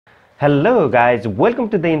Hello guys, welcome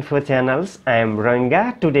to the info channels. I am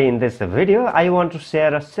Ranga. Today in this video I want to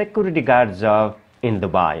share a security guard job in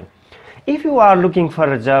Dubai. If you are looking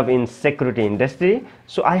for a job in security industry,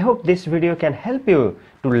 so I hope this video can help you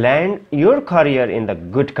to land your career in the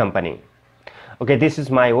good company. Okay, this is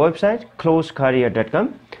my website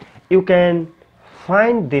closecareer.com. You can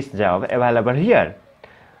find this job available here,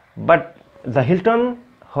 but the Hilton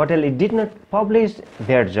hotel, it did not publish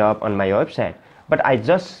their job on my website, but I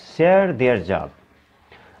just share their job.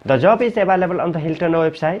 The job is available on the Hilton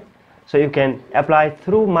website, so you can apply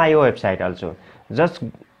through my website also. Just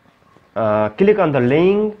click on the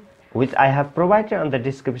link which I have provided on the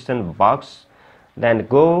description box, then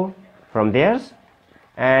go from there,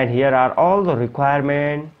 and here are all the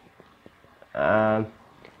requirement.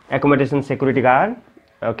 Accommodation security guard,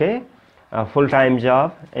 okay, a full-time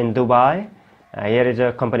job in Dubai. Here is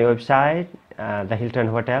a company website, the Hilton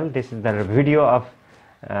hotel. This is the video of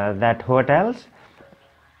that hotels.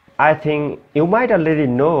 I think you might already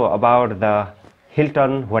know about the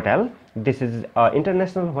Hilton hotel. This is an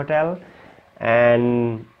international hotel,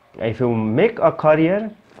 and if you make a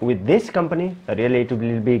career with this company, really it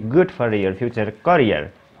will be good for your future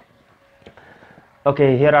career.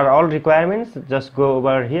 Okay, here are all requirements. Just go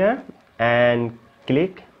over here and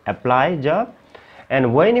click apply job,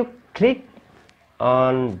 and when you click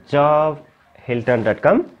on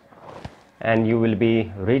jobhilton.com, and you will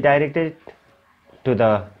be redirected to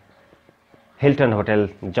the Hilton hotel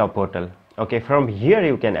job portal. Okay, from here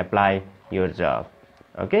you can apply your job.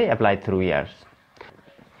 Okay, apply through here.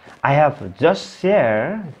 I have just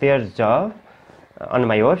shared their job on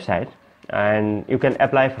my website, and you can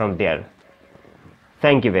apply from there.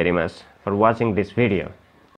 Thank you very much for watching this video.